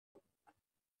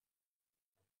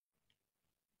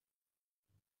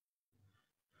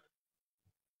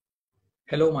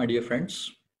Hello, my dear friends.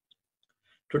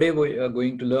 Today we are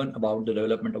going to learn about the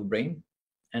development of brain,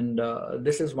 and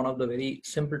this is one of the very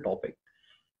simple topic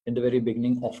in the very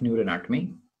beginning of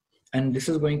neuroanatomy, and this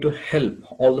is going to help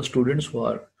all the students who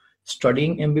are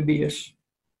studying MBBS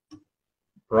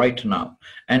right now,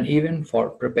 and even for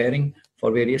preparing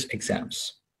for various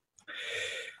exams.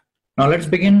 Now let's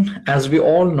begin. As we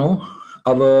all know,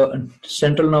 our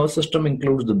central nervous system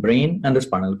includes the brain and the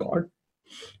spinal cord,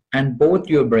 and both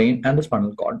your brain and the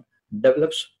spinal cord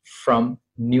develops from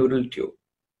neural tube.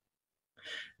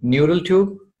 Neural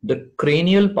tube, the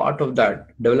cranial part of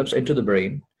that develops into the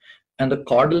brain, and the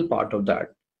caudal part of that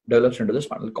develops into the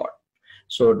spinal cord.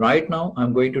 So right now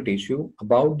I'm going to teach you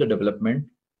about the development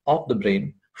of the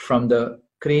brain from the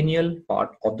cranial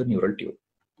part of the neural tube.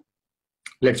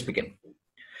 Let's begin.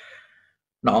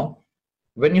 Now,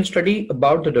 when you study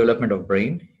about the development of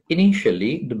brain,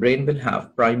 initially the brain will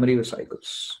have primary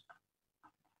vesicles.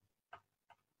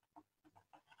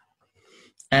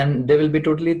 And there will be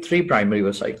totally 3 primary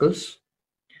vesicles,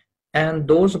 and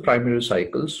those primary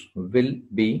vesicles will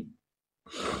be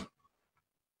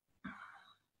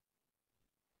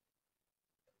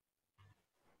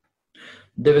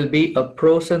there will be a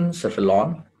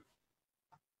prosencephalon.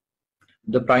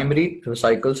 The primary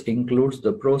vesicles includes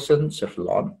the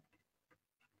prosencephalon,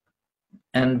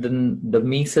 and then the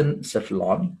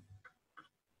mesencephalon,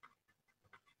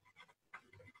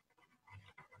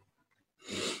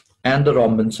 and the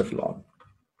rhombencephalon.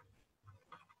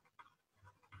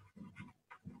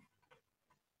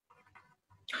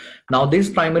 Now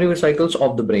these primary vesicles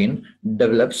of the brain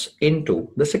develops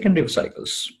into the secondary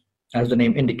vesicles, as the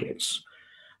name indicates.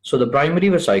 So the primary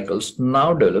vesicles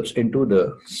now develops into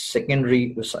the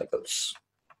secondary vesicles.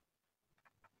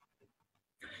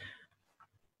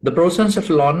 The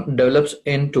prosencephalon develops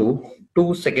into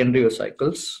 2 secondary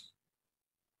vesicles.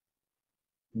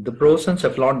 The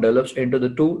prosencephalon develops into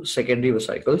the 2 secondary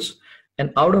vesicles,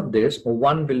 and out of this,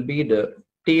 one will be the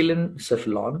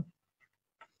telencephalon,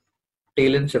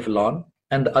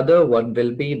 and the other one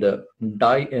will be the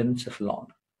diencephalon.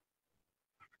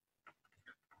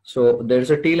 So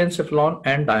there's a telencephalon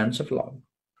and diencephalon.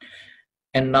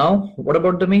 And now, what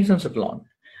about the mesencephalon?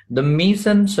 The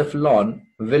mesencephalon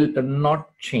will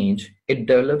not change. It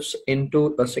develops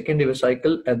into a secondary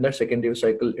vesicle, and that secondary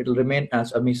vesicle, it will remain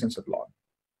as a mesencephalon.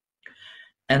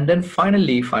 And then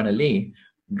finally,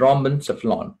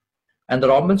 rhombencephalon. And the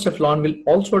rhombencephalon will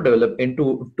also develop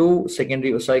into 2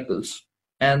 secondary vesicles.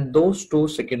 And those 2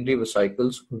 secondary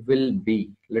vesicles will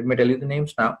be, let me tell you the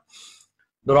names now.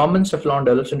 The rhombencephalon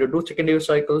develops into 2 secondary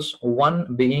vesicles,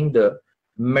 one being the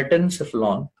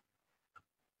metencephalon.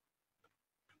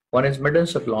 One is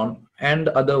metencephalon, and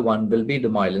the other one will be the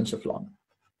myelencephalon.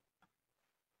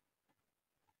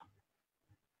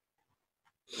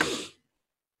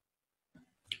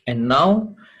 And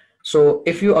now, so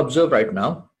if you observe right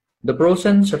now, the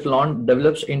prosencephalon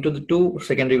develops into the 2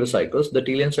 secondary vesicles, the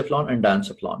telencephalon and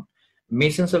diencephalon.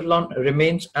 Mesencephalon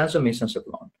remains as a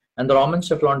mesencephalon, and the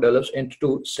rhombencephalon develops into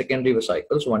 2 secondary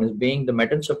vesicles, one is being the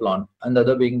metencephalon and the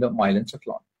other being the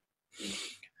myelencephalon.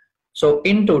 So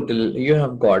in total, you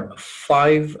have got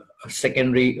 5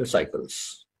 secondary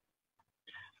vesicles.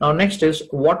 Now next is,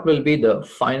 what will be the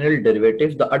final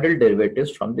derivatives, the adult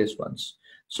derivatives from these ones.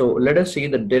 So let us see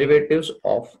the derivatives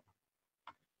of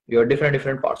your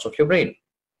different parts of your brain.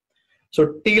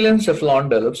 So telencephalon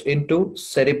develops into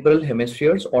cerebral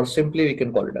hemispheres, or simply we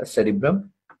can call it as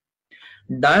cerebrum.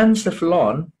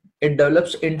 Diencephalon, it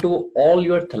develops into all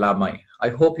your thalami. I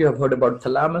hope you have heard about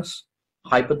thalamus,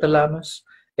 hypothalamus,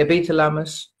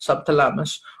 epithalamus,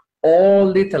 subthalamus.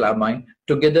 All the thalami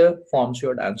together forms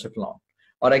your diencephalon.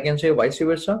 Or I can say vice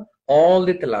versa, all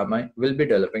the thalami will be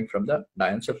developing from the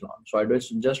diencephalon. So I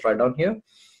just write down here,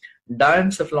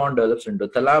 diencephalon develops into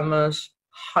thalamus,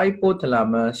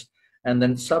 hypothalamus, and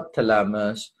then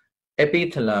subthalamus,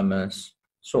 epithalamus,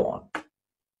 so on.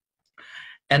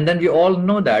 And then we all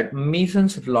know that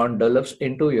mesencephalon develops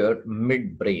into your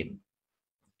midbrain.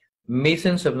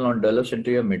 Mesencephalon develops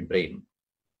into your midbrain.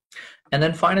 And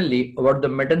then finally, about the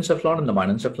metencephalon and the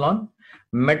myelencephalon.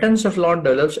 Metencephalon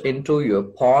develops into your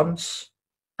pons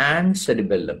and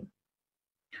cerebellum.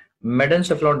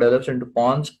 Metencephalon develops into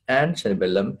pons and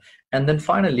cerebellum. And then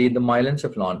finally, the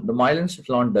myelencephalon. The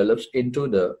myelencephalon develops into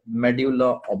the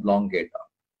medulla oblongata,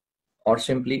 or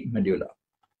simply medulla.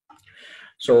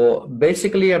 So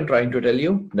basically, I'm trying to tell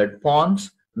you that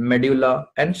pons, medulla,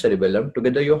 and cerebellum,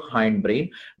 together your hindbrain,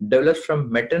 develops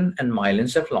from meten and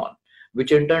myelencephalon,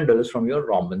 which in turn develops from your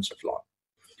rhombencephalon.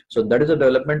 So that is the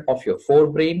development of your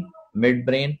forebrain,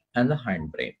 midbrain, and the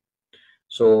hindbrain.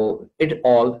 So it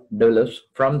all develops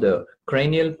from the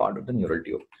cranial part of the neural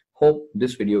tube. Hope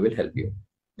this video will help you.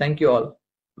 Thank you all.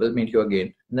 We'll meet you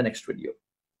again in the next video.